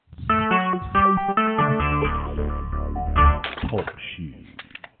Talk Show.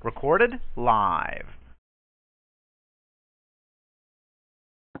 Recorded live.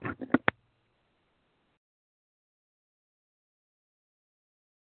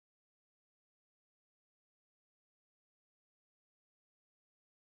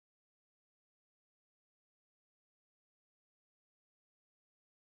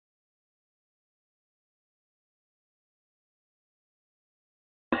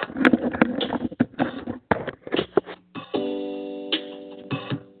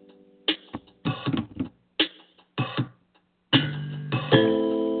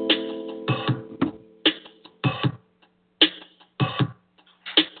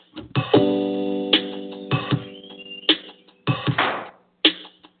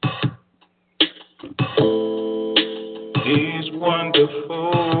 He's wonderful,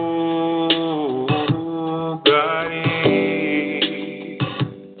 God is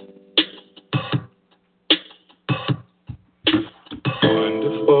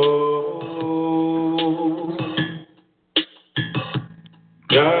wonderful,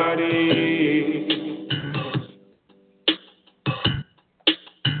 God is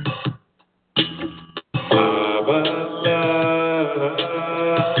marvelous,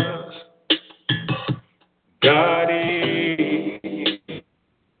 God is.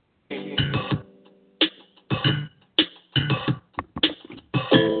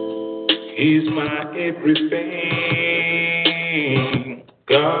 He's my everything.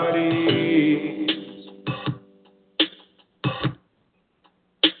 God is.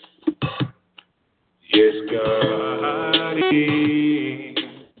 Yes, God is.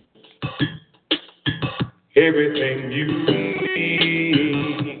 Everything you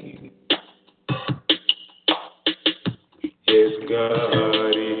need. Yes,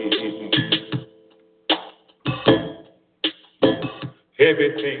 God is.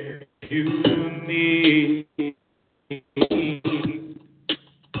 Everything you need.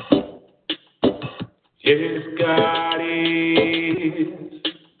 Yes, God is.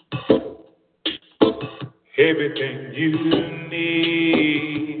 Everything you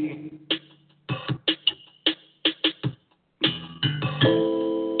need.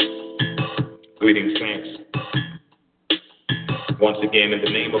 Greetings, saints. Once again, in the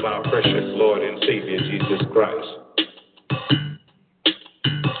name of our precious Lord and Savior, Jesus Christ.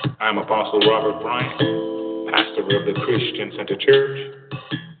 I'm Apostle Robert Bryant, pastor of the Christian Center Church,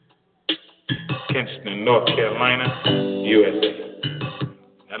 Kinston, North Carolina, USA.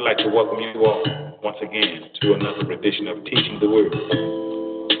 I'd like to welcome you all once again to another edition of Teaching the Word,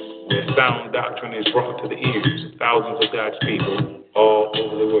 where sound doctrine is brought to the ears of thousands of God's people all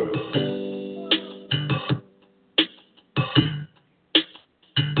over the world.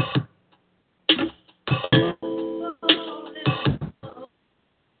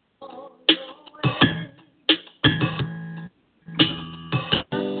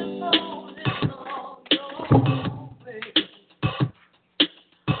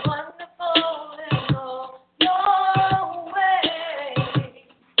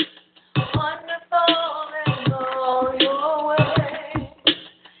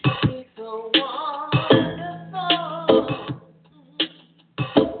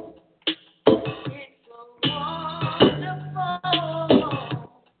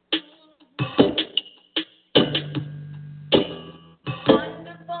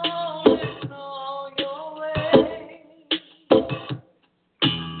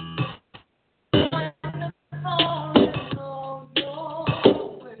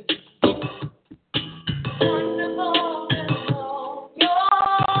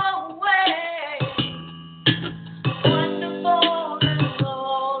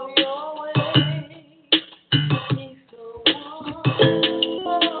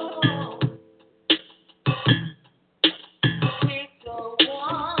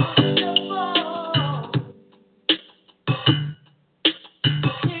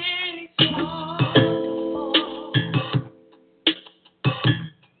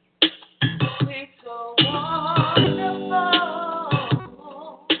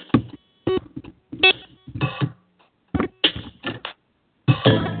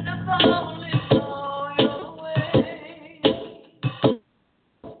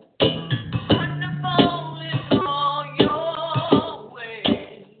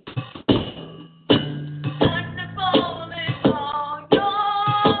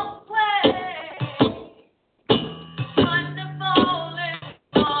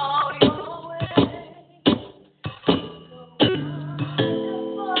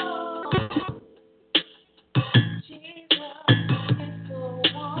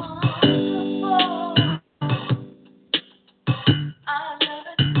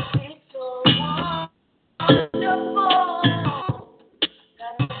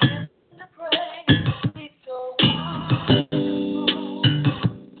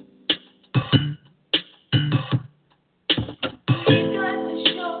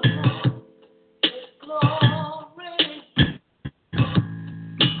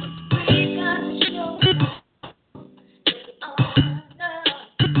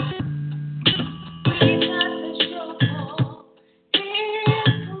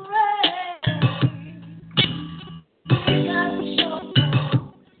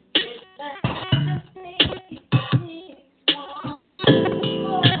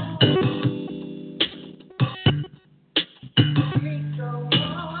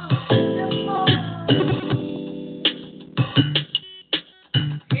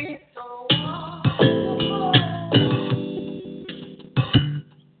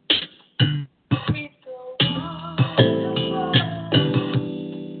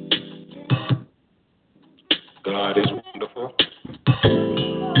 God is wonderful.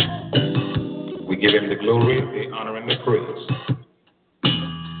 We give him the glory, the honor, and the praise.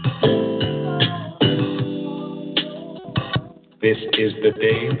 This is the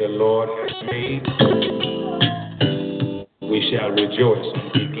day the Lord has made. We shall rejoice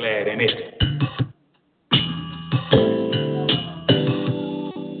and be glad in it.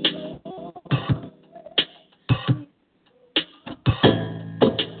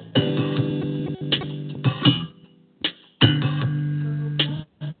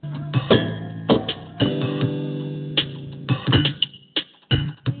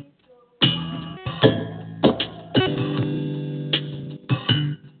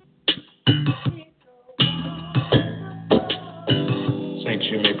 Saints,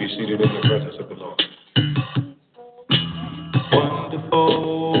 you may be seated in the presence of the Lord.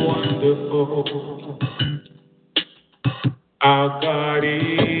 Wonderful, wonderful, our God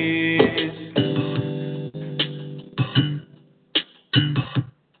is.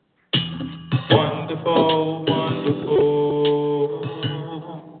 Wonderful, wonderful,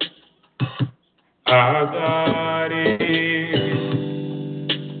 our God is.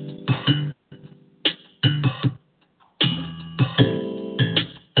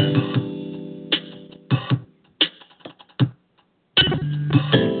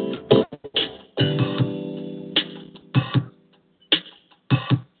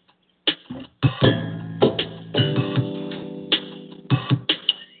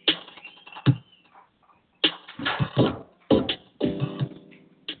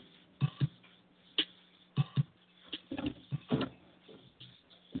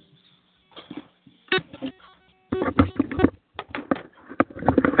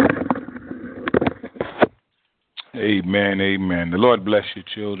 Amen, amen. The Lord bless you,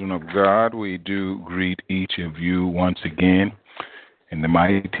 children of God. We do greet each of you once again in the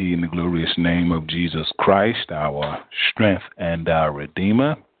mighty and the glorious name of Jesus Christ, our strength and our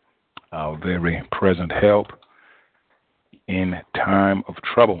Redeemer, our very present help in time of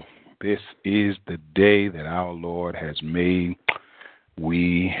trouble. This is the day that our Lord has made.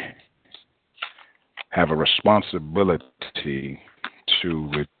 We have a responsibility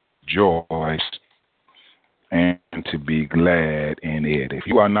to rejoice and to be glad in it. If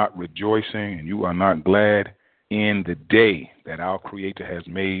you are not rejoicing and you are not glad in the day that our Creator has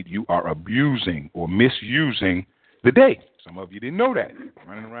made, you are abusing or misusing the day. Some of you didn't know that. You're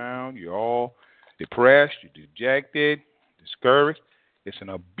running around, you're all depressed, you're dejected, discouraged. It's an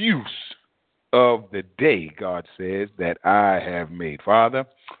abuse of the day, God says, that I have made. Father,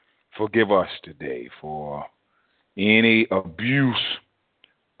 forgive us today for any abuse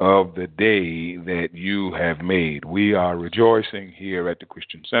of the day that you have made. We are rejoicing here at the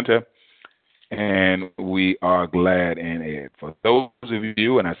Christian Center, and we are glad in it. For those of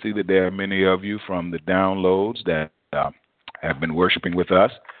you, and I see that there are many of you from the downloads that have been worshiping with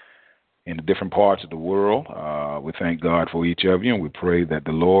us in the different parts of the world, we thank God for each of you, and we pray that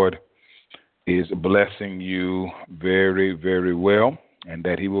the Lord is blessing you very, very well, and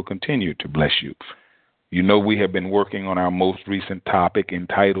that he will continue to bless you. You know, we have been working on our most recent topic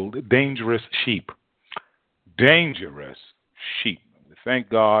entitled Dangerous Sheep. Dangerous sheep. We thank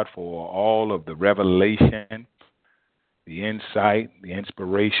God for all of the revelation, the insight, the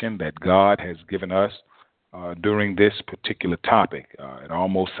inspiration that God has given us during this particular topic. It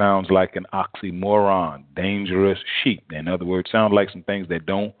almost sounds like an oxymoron, dangerous sheep. In other words, sound like some things that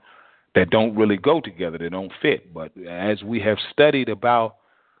don't really go together, they don't fit. But as we have studied about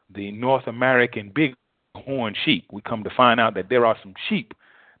the North American bighorn sheep, we come to find out that there are some sheep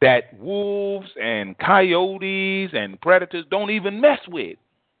that wolves and coyotes and predators don't even mess with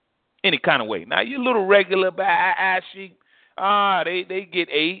any kind of way. Now, your little regular ass sheep, they get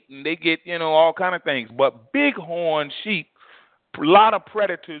ate and they get, all kind of things. But bighorn sheep, a lot of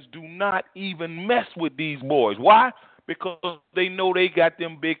predators do not even mess with these boys. Why? Because they know they got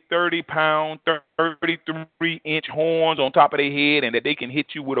them big 30-pound, 33-inch horns on top of their head, and that they can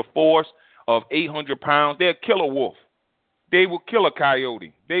hit you with a force of 800 pounds. They'll kill a wolf. They will kill a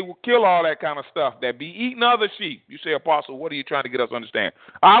coyote. They will kill all that kind of stuff that be eating other sheep. You say, Apostle, what are you trying to get us to understand?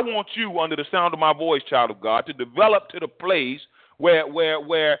 I want you, under the sound of my voice, child of God, to develop to the place where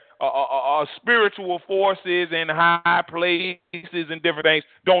spiritual forces in high places and different things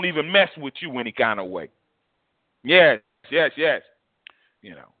don't even mess with you any kind of way. Yes.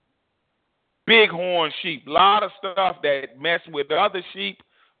 Bighorn sheep. A lot of stuff that mess with other sheep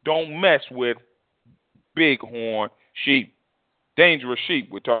don't mess with bighorn sheep. Dangerous sheep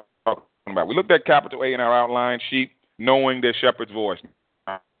we're talking about. We looked at capital A in our outline, sheep, knowing their shepherd's voice.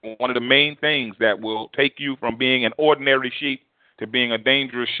 One of the main things that will take you from being an ordinary sheep to being a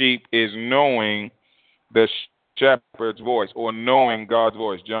dangerous sheep is knowing the shepherd's voice, or knowing God's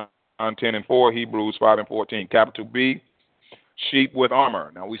voice. John 10:4, Hebrews 5:14. Capital B, sheep with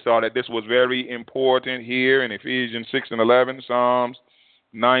armor. Now we saw that this was very important here in Ephesians 6:11, Psalms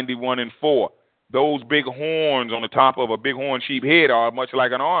 91:4. Those big horns on the top of a bighorn sheep head are much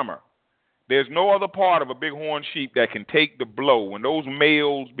like an armor. There's no other part of a bighorn sheep that can take the blow. When those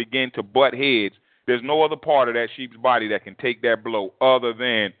males begin to butt heads, there's no other part of that sheep's body that can take that blow other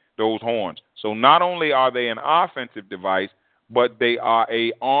than those horns. So not only are they an offensive device, but they are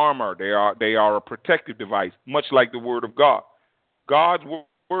a armor. They are a protective device, much like the Word of God. God's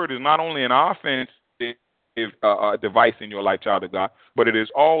Word is not only an offensive device in your life, child of God, but it is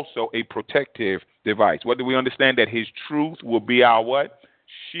also a protective device. What do we understand? That His truth will be our what?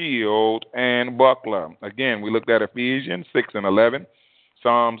 Shield and buckler. Again, we looked at Ephesians 6:11,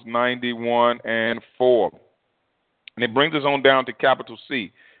 Psalms 91:4. And it brings us on down to capital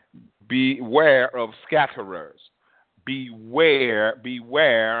C. Beware of scatterers. Beware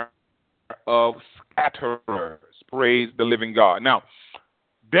of scatterers. Praise the living God. Now,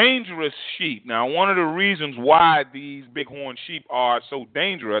 dangerous sheep. Now, one of the reasons why these bighorn sheep are so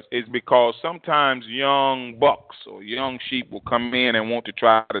dangerous is because sometimes young bucks or young sheep will come in and want to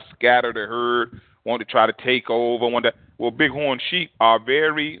try to scatter the herd, want to try to take over. Well, bighorn sheep are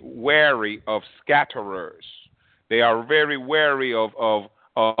very wary of scatterers. They are very wary of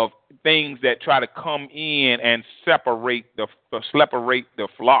things that try to come in and separate the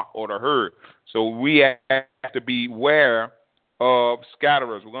flock or the herd. So we have to beware of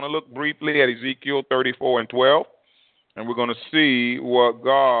scatterers. We're going to look briefly at Ezekiel 34:12, and we're going to see what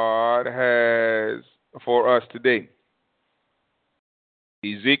God has for us today.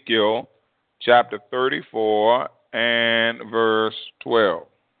 Ezekiel chapter 34 and verse 12.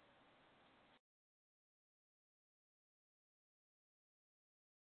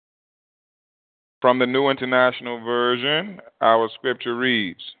 From the New International Version, our scripture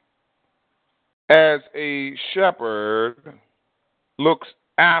reads, "As a shepherd looks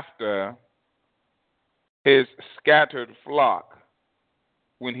after his scattered flock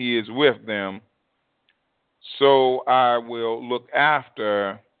when he is with them, so I will look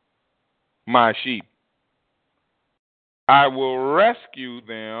after my sheep. I will rescue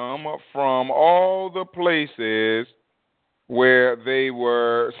them from all the places where they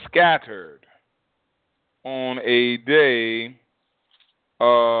were scattered on a day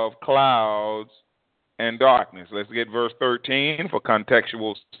of clouds and darkness." Let's get verse 13 for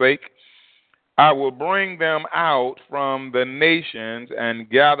contextual sake. "I will bring them out from the nations and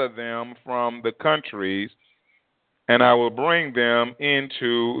gather them from the countries, and I will bring them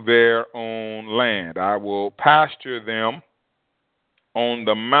into their own land. I will pasture them on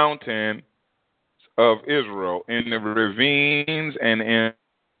the mountains of Israel, in the ravines, and in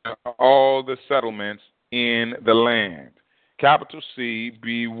all the settlements in the land." Capital C,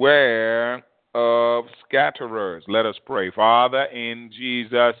 beware of scatterers. Let us pray. Father, in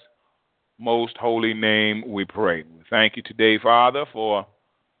Jesus' most holy name we pray. We thank you today, Father, for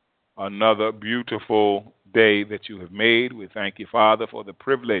another beautiful day that you have made. We thank you, Father, for the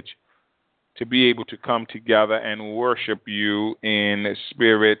privilege to be able to come together and worship you in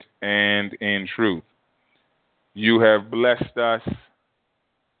spirit and in truth. You have blessed us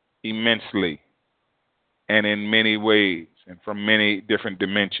immensely and in many ways and from many different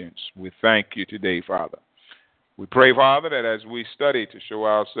dimensions. We thank you today, Father. We pray, Father, that as we study to show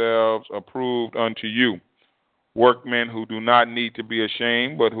ourselves approved unto you, workmen who do not need to be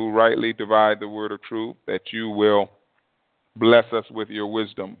ashamed, but who rightly divide the word of truth, that you will bless us with your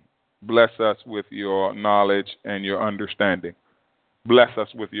wisdom, bless us with your knowledge and your understanding, bless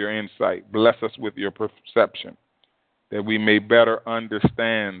us with your insight, bless us with your perception, that we may better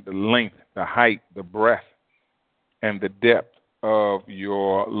understand the length, the height, the breadth, and the depth of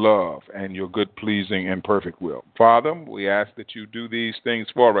your love and your good, pleasing, and perfect will. Father, we ask that you do these things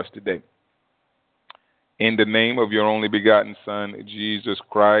for us today. In the name of your only begotten Son, Jesus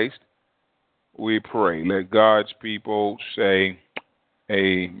Christ, we pray. Let God's people say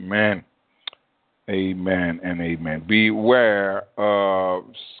amen, amen, and amen. Beware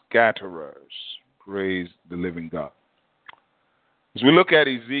of scatterers. Praise the living God. As we look at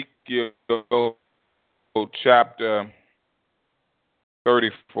Ezekiel chapter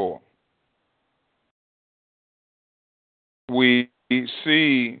 34, we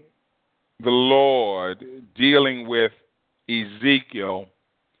see the Lord dealing with Ezekiel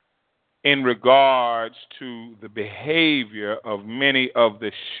in regards to the behavior of many of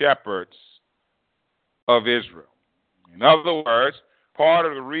the shepherds of Israel. In other words, part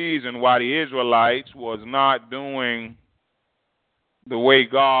of the reason why the Israelites was not doing the way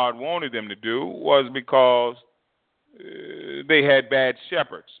God wanted them to do was because they had bad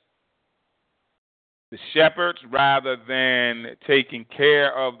shepherds. The shepherds, rather than taking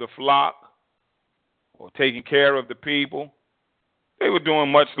care of the flock or taking care of the people, they were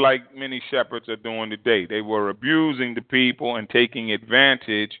doing much like many shepherds are doing today. They were abusing the people and taking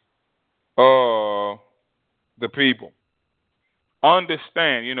advantage of the people.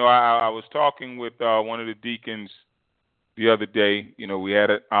 Understand, I was talking with one of the deacons the other day. We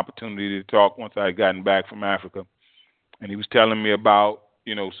had an opportunity to talk once I had gotten back from Africa. And he was telling me about,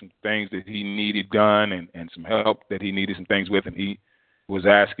 some things that he needed done and some help that he needed some things with. And he was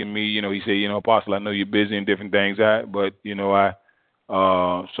asking me, he said, Apostle, I know you're busy in different things, but, I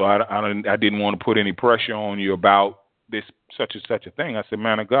didn't want to put any pressure on you about this such and such a thing. I said,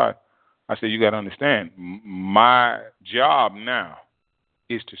 man of God, I said, you got to understand, my job now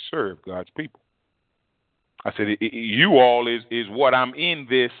is to serve God's people. I said, you all is what I'm in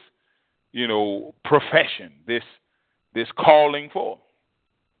this, profession, this calling for.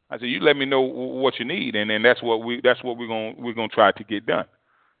 I said, you let me know what you need, and then that's what we're gonna try to get done.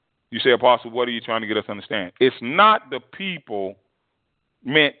 You say, Apostle, what are you trying to get us to understand? It's not the people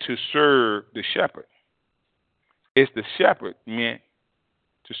meant to serve the shepherd. It's the shepherd meant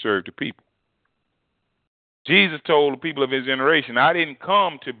to serve the people. Jesus told the people of his generation, I didn't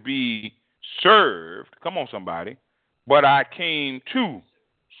come to be served. Come on, somebody. But I came to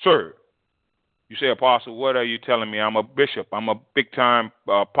serve. You say, Apostle, what are you telling me? I'm a bishop. I'm a big-time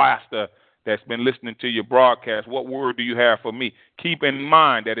pastor that's been listening to your broadcast. What word do you have for me? Keep in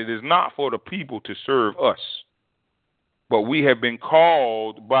mind that it is not for the people to serve us, but we have been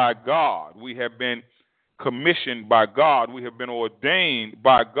called by God. We have been commissioned by God. We have been ordained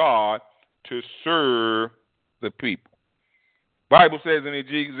by God to serve the people. Bible says in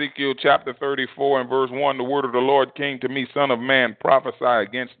Ezekiel chapter 34 and verse 1, the word of the Lord came to me, Son of man, prophesy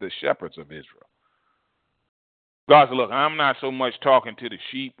against the shepherds of Israel. God said, look, I'm not so much talking to the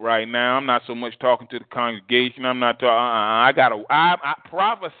sheep right now. I'm not so much talking to the congregation. I'm not talking. I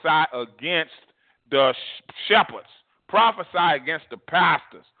prophesy against the shepherds. Prophesy against the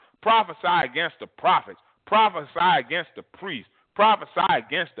pastors. Prophesy against the prophets. Prophesy against the priests. Prophesy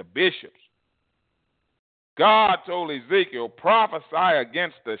against the bishops. God told Ezekiel, prophesy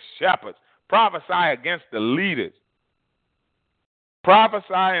against the shepherds. Prophesy against the leaders. Prophesy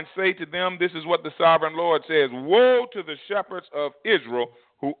and say to them, this is what the sovereign Lord says, woe to the shepherds of Israel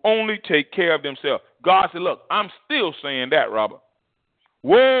who only take care of themselves. God said, look, I'm still saying that, Robert.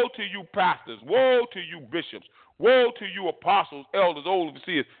 Woe to you pastors. Woe to you bishops. Woe to you apostles, elders,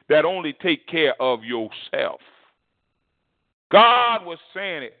 overseers that only take care of yourself. God was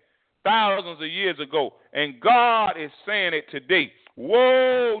saying it thousands of years ago, and God is saying it today.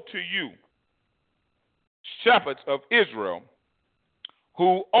 Woe to you, shepherds of Israel,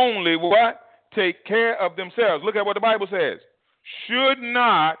 who only what? Take care of themselves. Look at what the Bible says. Should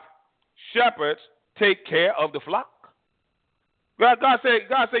not shepherds take care of the flock? God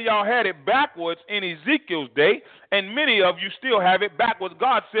said y'all had it backwards in Ezekiel's day, and many of you still have it backwards.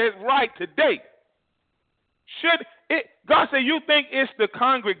 God says right today. God said, you think it's the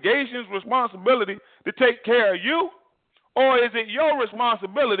congregation's responsibility to take care of you, or is it your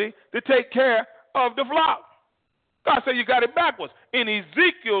responsibility to take care of the flock? God said you got it backwards. In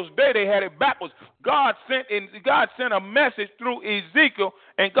Ezekiel's day, they had it backwards. God sent a message through Ezekiel,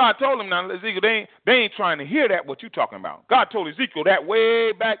 and God told him, now, Ezekiel, they ain't trying to hear that, what you're talking about. God told Ezekiel that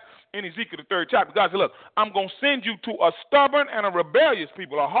way back in Ezekiel, the 3rd chapter. God said, look, I'm going to send you to a stubborn and a rebellious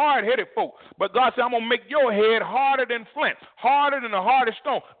people, a hard-headed folk. But God said, I'm going to make your head harder than flint, harder than the hardest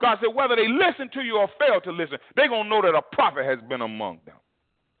stone. God said, whether they listen to you or fail to listen, they're going to know that a prophet has been among them.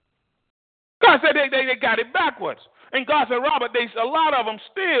 God said they got it backwards. And God said, Robert, a lot of them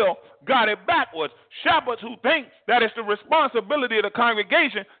still got it backwards. Shepherds who think that it's the responsibility of the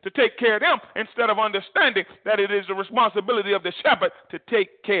congregation to take care of them instead of understanding that it is the responsibility of the shepherd to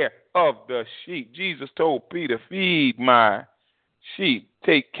take care of the sheep. Jesus told Peter, feed my sheep.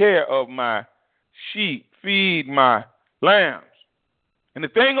 Take care of my sheep. Feed my lambs. And the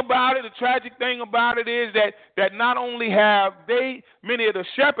thing about it, the tragic thing about it is that not only have many of the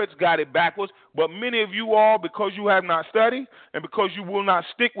shepherds got it backwards, but many of you all, because you have not studied and because you will not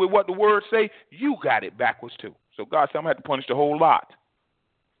stick with what the words say, you got it backwards too. So God said, I'm going to have to punish the whole lot.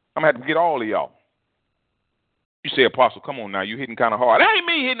 I'm going to have to get all of y'all. You say, Apostle, come on now, you hitting kind of hard. That ain't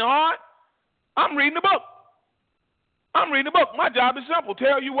me hitting hard. I'm reading the book. My job is simple.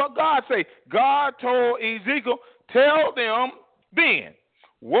 Tell you what God say. God told Ezekiel, tell them then,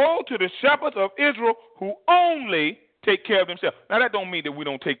 woe to the shepherds of Israel who only take care of themselves. Now, that don't mean that we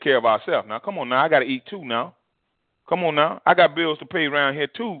don't take care of ourselves. Now, come on now. I got to eat too now. Come on now. I got bills to pay around here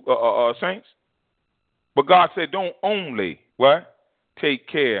too, saints. But God said, don't only, what? Take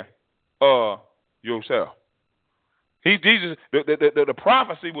care of yourself. The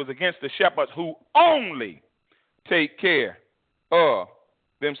prophecy was against the shepherds who only take care of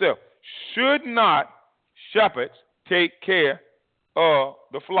themselves. Should not shepherds take care of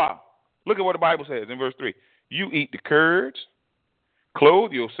the flock? Look at what the Bible says in verse 3. You eat the curds,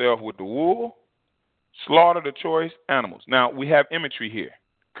 clothe yourself with the wool, slaughter the choice animals. Now, we have imagery here.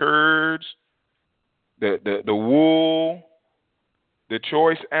 Curds, the wool, the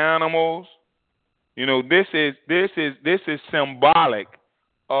choice animals. You know, this is symbolic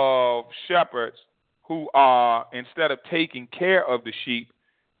of shepherds who are, instead of taking care of the sheep,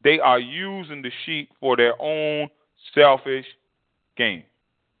 they are using the sheep for their own selfish gain.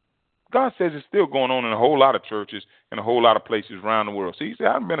 God says it's still going on in a whole lot of churches and a whole lot of places around the world. See, he said,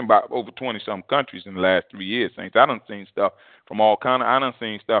 I've been in about over 20-some countries in the last 3 years, saints. I done seen stuff from all kind of, I done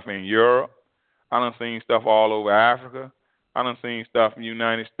seen stuff in Europe. I done seen stuff all over Africa. I done seen stuff in the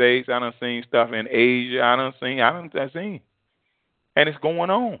United States. I done seen stuff in Asia. I done seen. And it's going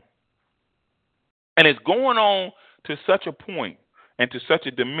on. And it's going on to such a point and to such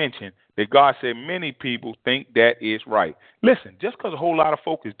a dimension that God said many people think that is right. Listen, just because a whole lot of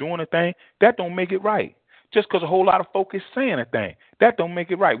folk is doing a thing, that don't make it right. Just because a whole lot of folk is saying a thing, that don't make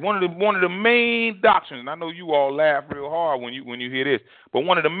it right. One of the main doctrines, and I know you all laugh real hard when you hear this, but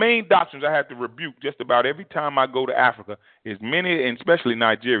one of the main doctrines I have to rebuke just about every time I go to Africa is many, and especially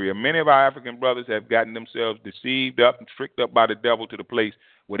Nigeria, many of our African brothers have gotten themselves deceived up and tricked up by the devil to the place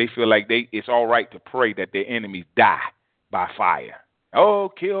where they feel like it's all right to pray that their enemies die by fire.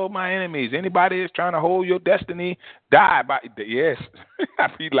 Oh, kill my enemies. Anybody that's trying to hold your destiny, die by, yes. I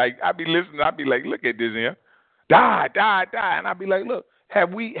be listening. I be like, look at this here. Die. And I be like, look,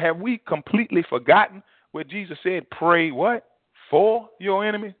 have we completely forgotten what Jesus said? Pray what? For your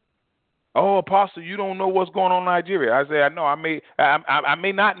enemy? Oh, Apostle, you don't know what's going on in Nigeria. I say, I know. I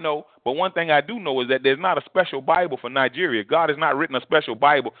may not know, but one thing I do know is that there's not a special Bible for Nigeria. God has not written a special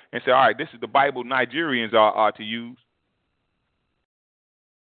Bible and said, all right, this is the Bible Nigerians are to use.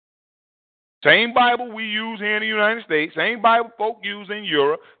 Same Bible we use here in the United States, same Bible folk use in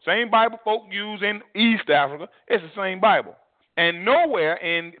Europe, same Bible folk use in East Africa. It's the same Bible. And nowhere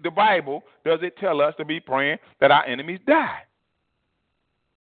in the Bible does it tell us to be praying that our enemies die.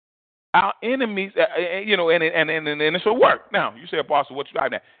 Our enemies, and it's a work. Now, you say, Apostle, what you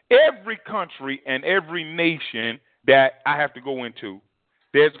driving at? Every country and every nation that I have to go into,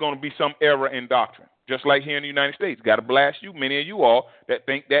 there's going to be some error in doctrine. Just like here in the United States. Got to blast you, many of you all, that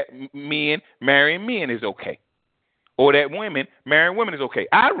think that men marrying men is okay. Or that women marrying women is okay.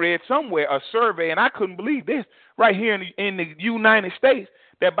 I read somewhere a survey, and I couldn't believe this, right here in the United States,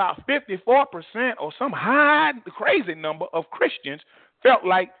 that about 54% or some high, crazy number of Christians felt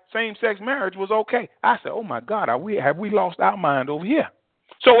like same-sex marriage was okay. I said, oh, my God, have we lost our mind over here?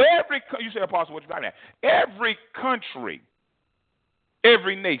 So you say, Apostle, what you got at? Every country,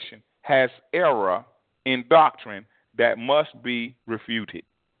 every nation has error in doctrine that must be refuted,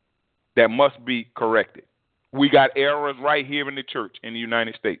 that must be corrected. We got errors right here in the church in the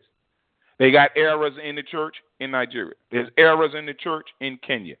United States. They got errors in the church in Nigeria. There's errors in the church in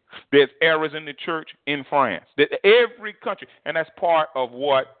Kenya. There's errors in the church in France. Every country, and that's part of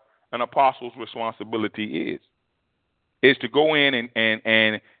what an apostle's responsibility is to go in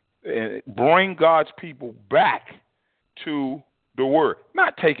and bring God's people back to the word,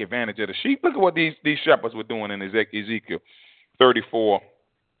 not take advantage of the sheep. Look at what these shepherds were doing in Ezekiel 34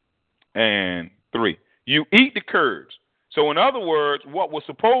 and 3. You eat the curds. So in other words, what was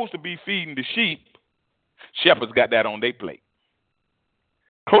supposed to be feeding the sheep, shepherds got that on their plate.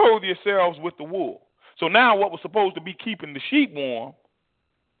 Clothe yourselves with the wool. So now what was supposed to be keeping the sheep warm,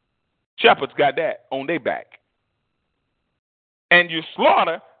 shepherds got that on their back. And you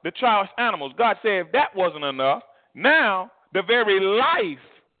slaughter the choice animals. God said if that wasn't enough, now the very life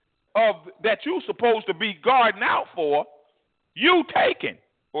of that you're supposed to be guarding out for, you taking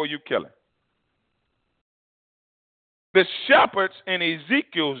or you killing. The shepherds in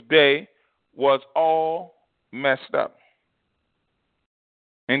Ezekiel's day was all messed up.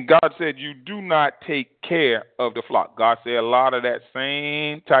 And God said, you do not take care of the flock. God said a lot of that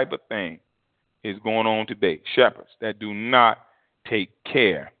same type of thing is going on today. Shepherds that do not take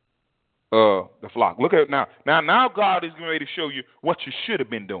care of the flock. Look at it now. Now God is ready to show you what you should have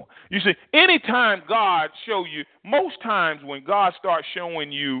been doing. You see, anytime God show you, most times when God starts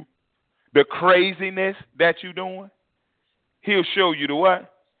showing you the craziness that you're doing, he'll show you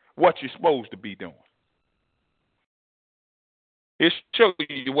what you're supposed to be doing. He'll show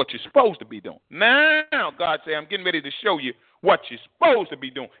you what you're supposed to be doing. Now, God said, I'm getting ready to show you what you're supposed to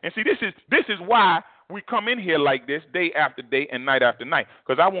be doing. And see, this is why we come in here like this day after day and night after night,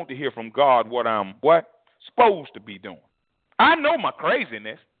 because I want to hear from God what I'm supposed to be doing. I know my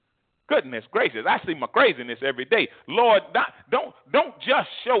craziness. Goodness gracious, I see my craziness every day. Lord, don't just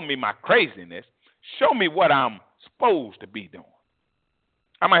show me my craziness. Show me what I'm supposed to be doing.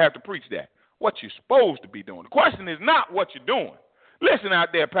 I might have to preach that. What you're supposed to be doing. The question is not what you're doing. Listen out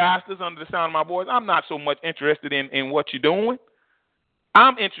there, pastors, under the sound of my voice. I'm not so much interested in what you're doing.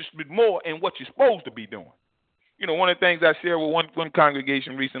 I'm interested more in what you're supposed to be doing. You know, one of the things I shared with one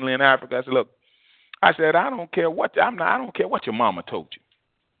congregation recently in Africa, I said, look, I don't care what your mama told you.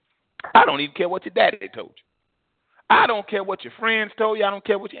 I don't even care what your daddy told you. I don't care what your friends told you. I don't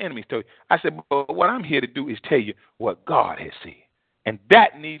care what your enemies told you. I said, but what I'm here to do is tell you what God has said. And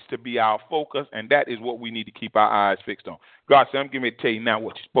that needs to be our focus, and that is what we need to keep our eyes fixed on. God said, I'm getting ready to tell you now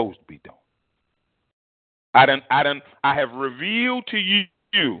what you're supposed to be doing. I have revealed to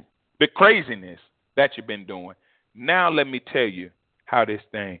you the craziness that you've been doing. Now let me tell you how this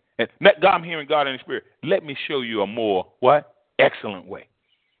thing, and I'm hearing God in the Spirit. Let me show you a more, excellent way.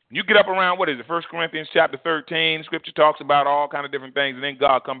 You get up around, 1 Corinthians chapter 13, Scripture talks about all kind of different things, and then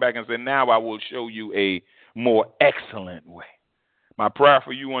God come back and say, now I will show you a more excellent way. My prayer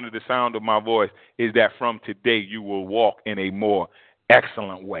for you under the sound of my voice is that from today you will walk in a more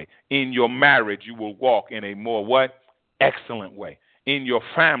excellent way. In your marriage, you will walk in a more excellent way. In your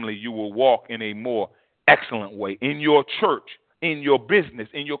family, you will walk in a more excellent way. In your church, in your business,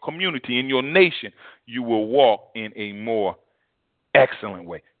 in your community, in your nation, you will walk in a more excellent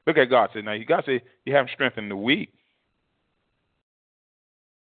way. Look at God. Now, God said you haven't strengthened the weak,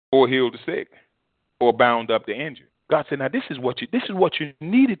 or healed the sick, or bound up the injured. God said, now this is what you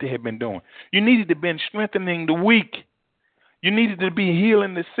needed to have been doing. You needed to have been strengthening the weak. You needed to be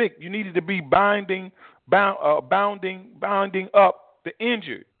healing the sick. You needed to be bounding up the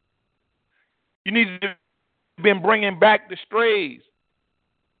injured. You needed to have been bringing back the strays.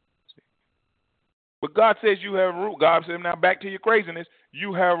 But God says you have ruled. God said, now back to your craziness.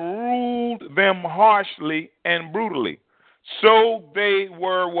 You have ruled them harshly and brutally. So they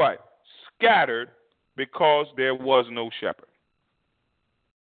were scattered, because there was no shepherd.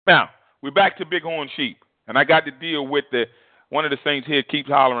 Now, we're back to bighorn sheep. And I got to deal with one of the saints here keeps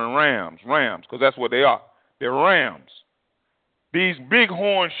hollering rams, because that's what they are. They're rams. These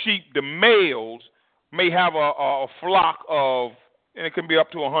bighorn sheep, the males, may have a flock of, and it can be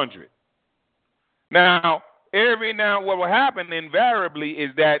up to 100. Now, what will happen invariably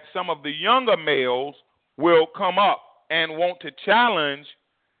is that some of the younger males will come up and want to challenge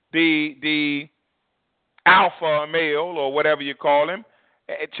the alpha male, or whatever you call him,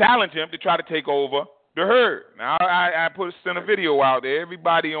 challenge him to try to take over the herd. Now, I sent a video out there.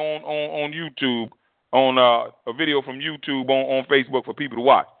 Everybody on YouTube, on a video from YouTube on Facebook for people to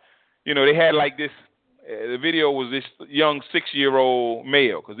watch. You know, they had like this. The video was this young 6-year-old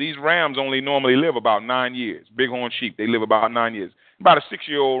male, because these rams only normally live about 9 years. Bighorn sheep, they live about 9 years. About a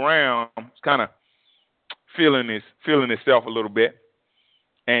 6-year-old ram is kind of feeling itself a little bit,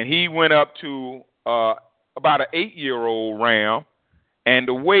 and he went up to about an 8-year-old ram, and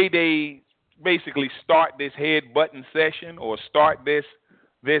the way they basically start this head-button session, or start this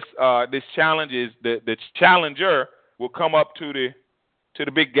challenge, is the challenger will come up to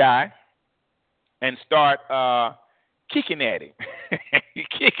the big guy and start kicking at him,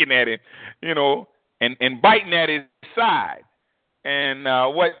 you know, and biting at his side. And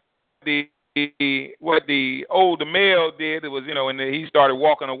what the older male did was, you know, and he started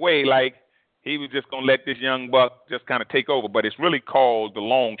walking away like he was just going to let this young buck just kind of take over. But it's really called the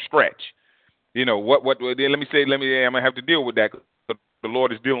long stretch. You know, I'm going to have to deal with that, because the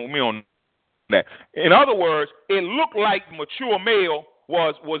Lord is dealing with me on that. In other words, it looked like the mature male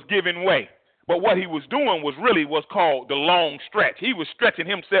was giving way. But what he was doing was called the long stretch. He was stretching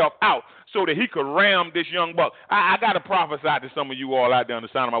himself out so that he could ram this young buck. I got to prophesy to some of you all out there on the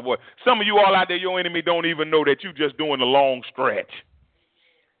sound of my voice. Some of you all out there, your enemy don't even know that you're just doing the long stretch.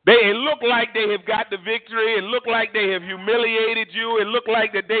 It look like they have got the victory. It look like they have humiliated you. It look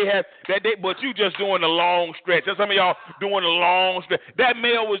like but you just doing the long stretch. And some of y'all doing the long stretch. That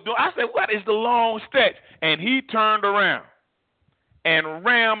male was doing. I said, what is the long stretch? And he turned around and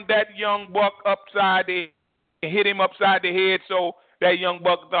rammed that young buck hit him upside the head, so that young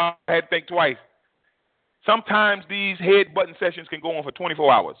buck had to think twice. Sometimes these head-button sessions can go on for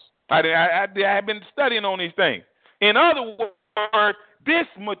 24 hours. I've been studying on these things. In other words, this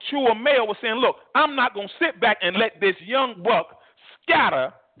mature male was saying, look, I'm not going to sit back and let this young buck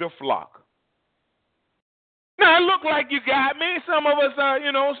scatter the flock. Now, it look like you got me. Some of us,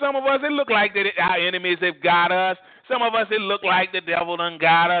 it look like that our enemies have got us. Some of us, it look like the devil done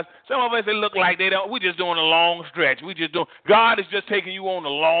got us. Some of us, it look like we're just doing a long stretch. God is just taking you on a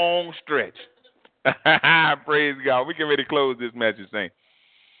long stretch. Praise God. We can ready to close this message saying,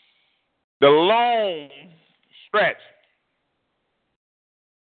 the long stretch.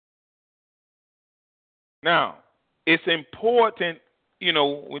 Now, it's important,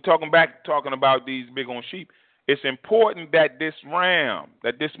 we're talking about these big on sheep. It's important that this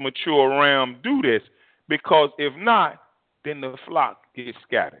mature ram do this, because if not, then the flock gets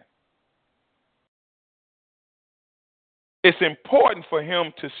scattered. It's important for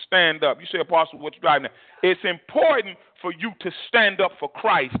him to stand up. You say, Apostle, what you driving at? It's important for you to stand up for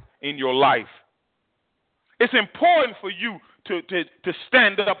Christ in your life. It's important for you to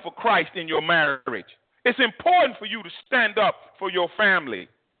stand up for Christ in your marriage. It's important for you to stand up for your family.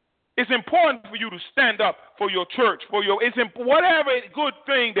 It's important for you to stand up for your church, whatever good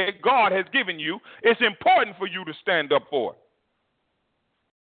thing that God has given you. It's important for you to stand up for it.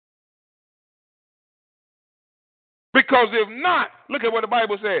 Because if not, look at what the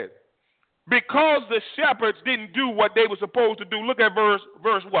Bible says. Because the shepherds didn't do what they were supposed to do. Look at verse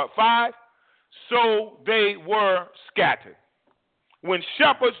 5? So they were scattered. When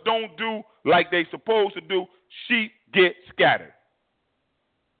shepherds don't do like they're supposed to do, sheep get scattered.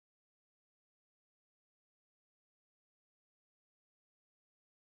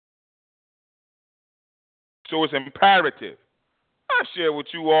 So it's imperative. I share with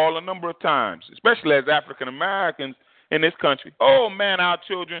you all a number of times, especially as African Americans in this country. Oh man, our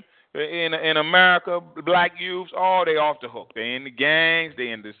children in America, black youths, they off the hook. They in the gangs, they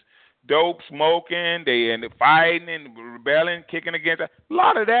in this dope smoking, they in the fighting and rebelling, kicking against that. A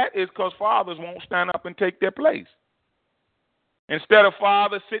lot of that is because fathers won't stand up and take their place. Instead of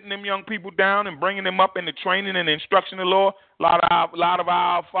fathers sitting them young people down and bringing them up in the training and instruction of the Lord, a lot of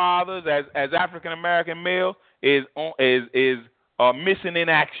our fathers as African American males is missing in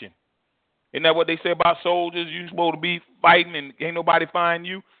action. Isn't that what they say about soldiers? You're supposed to be fighting and ain't nobody find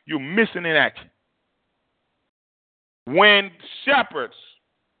you. You're missing in action. When shepherds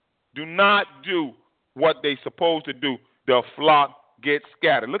do not do what they're supposed to do, the flock gets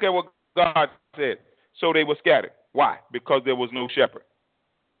scattered. Look at what God said. So they were scattered. Why? Because there was no shepherd.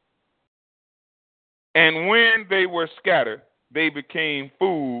 And when they were scattered, they became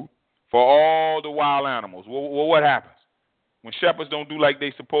food for all the wild animals. Well, what happens? When shepherds don't do like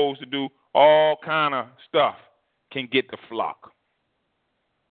they're supposed to do, all kind of stuff can get the flock.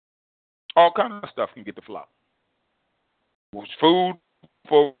 All kind of stuff can get the flock.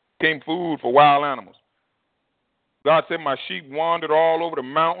 Became food for wild animals. God said, my sheep wandered all over the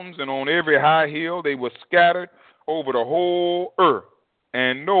mountains, and on every high hill they were scattered over the whole earth,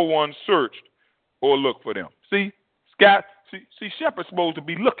 and no one searched or looked for them. See, shepherds supposed to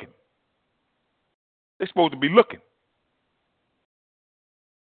be looking. They're supposed to be looking.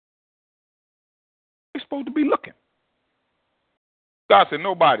 They're supposed to be looking. God said,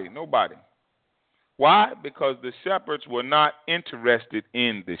 nobody. Why? Because the shepherds were not interested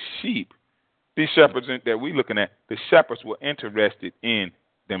in the sheep. These shepherds that we're looking at, the shepherds were interested in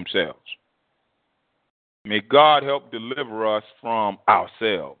themselves. May God help deliver us from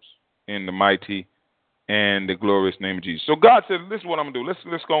ourselves in the mighty and the glorious name of Jesus. So God said, this is what I'm going to do.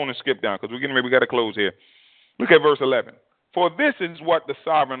 Let's go on and skip down because we're getting ready. We got to close here. Look at verse 11. For this is what the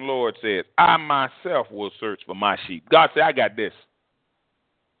sovereign Lord says. I myself will search for my sheep. God said, I got this.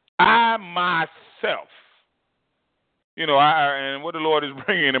 I myself. And what the Lord is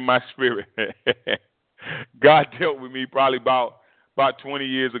bringing in my spirit. God dealt with me probably about 20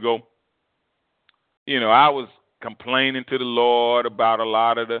 years ago. I was complaining to the Lord about a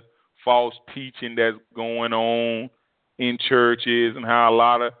lot of the false teaching that's going on in churches and how a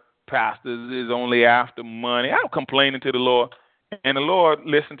lot of pastors is only after money. I'm complaining to the Lord, and the Lord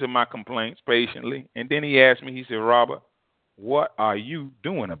listened to my complaints patiently, and then he asked me, he said, Robert, what are you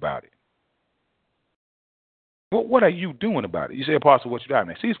doing about it? What are you doing about it? You say, Apostle, what you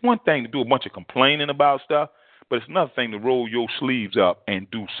driving at? See, it's one thing to do a bunch of complaining about stuff, but it's another thing to roll your sleeves up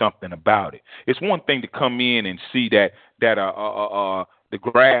and do something about it. It's one thing to come in and see that the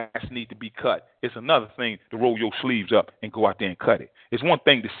grass needs to be cut. It's another thing to roll your sleeves up and go out there and cut it. It's one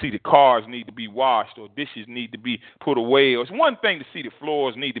thing to see the cars need to be washed or dishes need to be put away. Or it's one thing to see the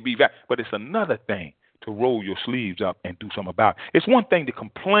floors need to be vacuumed, but it's another thing to roll your sleeves up and do something about it. It's one thing to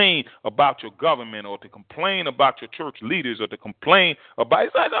complain about your government or to complain about your church leaders or to complain about,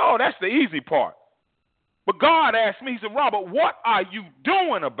 it's like, oh, that's the easy part. But God asked me, he said, Robert, what are you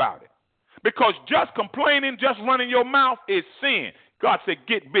doing about it? Because just complaining, just running your mouth is sin. God said,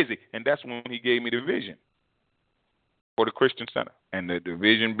 get busy. And that's when he gave me the vision. for the Christian Center. And the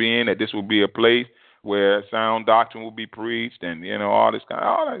vision being that this will be a place where sound doctrine will be preached and, all this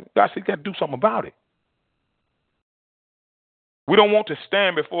all that. God said you got to do something about it. We don't want to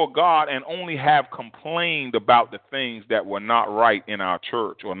stand before God and only have complained about the things that were not right in our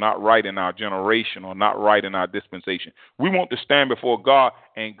church or not right in our generation or not right in our dispensation. We want to stand before God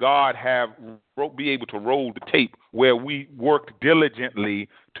and God be able to roll the tape where we worked diligently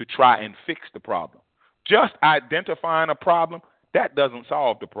to try and fix the problem. Just identifying a problem, that doesn't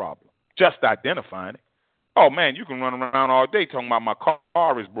solve the problem. Just identifying it. Oh, man, you can run around all day talking about my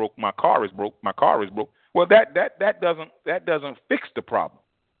car is broke, my car is broke, my car is broke. Well, that doesn't fix the problem.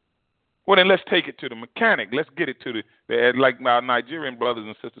 Well, then let's take it to the mechanic. Let's get it to the like my Nigerian brothers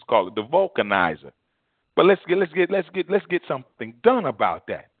and sisters call it, the vulcanizer. But let's get something done about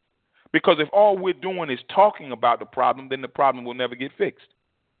that. Because if all we're doing is talking about the problem, then the problem will never get fixed.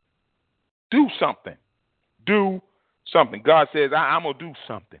 Do something. Do something. God says, I'm gonna do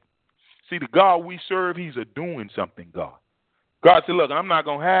something. See, the God we serve, He's a doing something God. God said, look, I'm not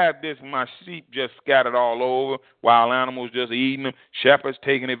going to have my sheep just scattered all over, wild animals just eating them, shepherds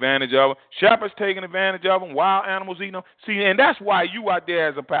taking advantage of them, wild animals eating them. See, and that's why you out there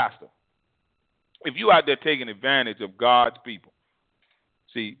as a pastor. If you out there taking advantage of God's people.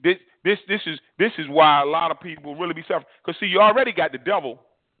 See, this is why a lot of people really be suffering. Because, see, you already got the devil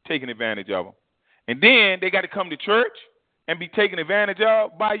taking advantage of them. And then they got to come to church and be taken advantage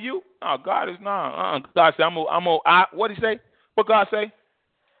of by you. Oh, God is not. God said, what did He say? What God say?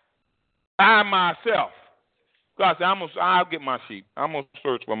 I myself. God said, I'll get my sheep. I'm going to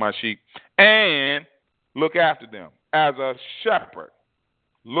search for my sheep and look after them. As a shepherd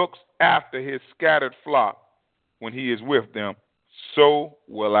looks after his scattered flock when he is with them, so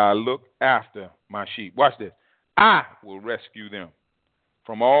will I look after my sheep. Watch this. I will rescue them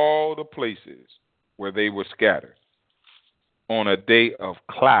from all the places where they were scattered on a day of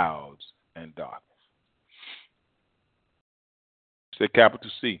clouds and darkness. Say capital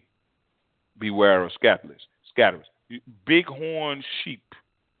C. Beware of scatterers. Bighorn sheep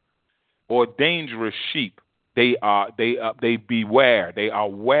or dangerous sheep, they beware. They are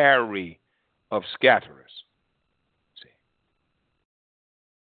wary of scatterers. See.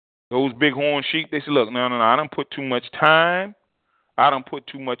 Those bighorn sheep, they say, look, no, I don't put too much time, I don't put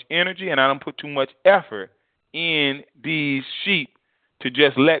too much energy, and I don't put too much effort in these sheep to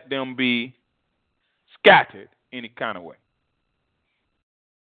just let them be scattered any kind of way.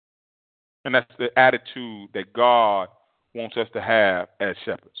 And that's the attitude that God wants us to have as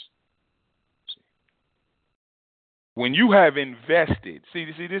shepherds. See. When you have invested, see,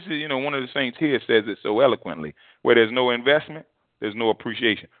 this is, one of the saints here says it so eloquently, where there's no investment, there's no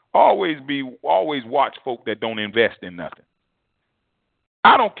appreciation. Always watch folk that don't invest in nothing.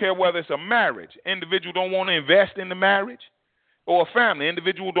 I don't care whether it's a marriage. Individual don't want to invest in the marriage. Or a family.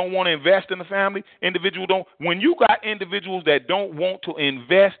 Individual don't want to invest in the family. When you got individuals that don't want to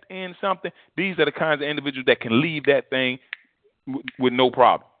invest in something, these are the kinds of individuals that can leave that thing with no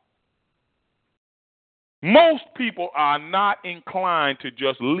problem. Most people are not inclined to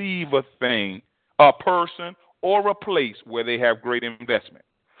just leave a thing, a person, or a place where they have great investment.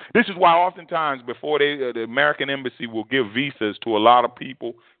 This is why oftentimes before the American embassy will give visas to a lot of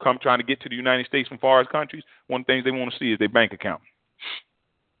people come trying to get to the United States from foreign countries, one of the things they want to see is their bank account.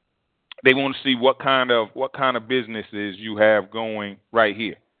 They want to see what kind of businesses you have going right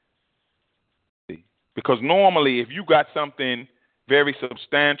here. Because normally if you got something very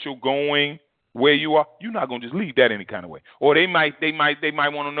substantial going where you are, you're not going to just leave that any kind of way. Or they might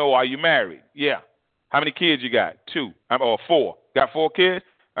want to know, are you married? Yeah. How many kids you got? 2 or 4. Got 4 kids?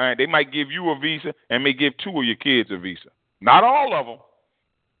 All right, they might give you a visa and may give 2 of your kids a visa. Not all of them.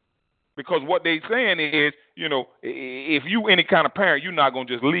 Because what they're saying is, if you any kind of parent, you're not going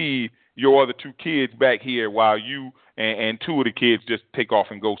to just leave your other 2 kids back here while you and 2 of the kids just take off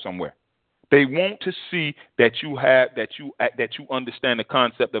and go somewhere. They want to see that you understand the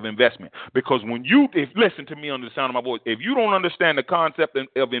concept of investment. Because listen to me under the sound of my voice, if you don't understand the concept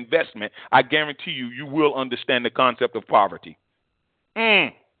of investment, I guarantee you will understand the concept of poverty.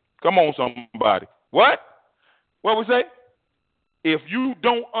 Come on, somebody. What? What was that? If you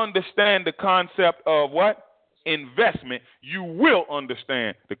don't understand the concept of what? Investment, you will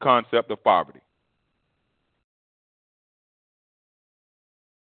understand the concept of poverty.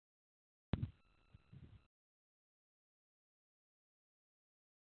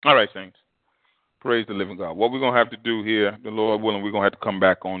 All right, saints. Praise the living God. What we're going to have to do here, the Lord willing, we're going to have to come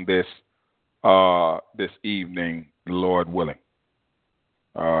back on this evening, the Lord willing.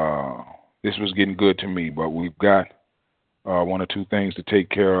 This was getting good to me, but we've got 1 or 2 things to take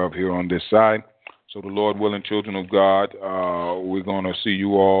care of here on this side. So the Lord willing, children of God, we're going to see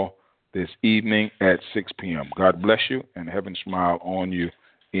you all this evening at 6 p.m. God bless you and heaven smile on you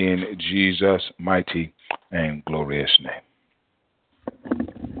in Jesus' mighty and glorious name.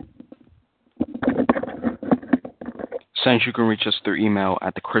 Saints, you can reach us through email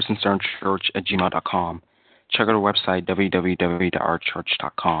at thechristiancernchurch@gmail.com. Check out our website,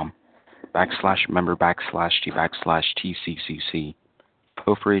 www.ourchurch.com, /member/T/TCCC.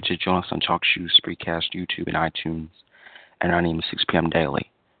 Feel free to join us on TalkShoe, Spreecast, YouTube, and iTunes. And our name is 6 p.m.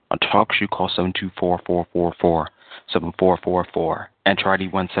 daily. On TalkShoe, call 724-444-7444. Enter ID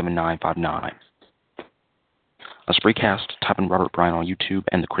 17959. On Spreecast, type in Robert Bryan on YouTube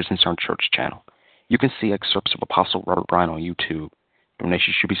and the Christian Center Church channel. You can see excerpts of Apostle Robert Bryan on YouTube.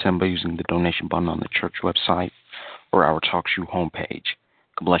 Donations should be sent by using the donation button on the church website or our TalkShoe homepage.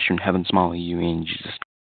 God bless you and heaven smile on you in Jesus' name.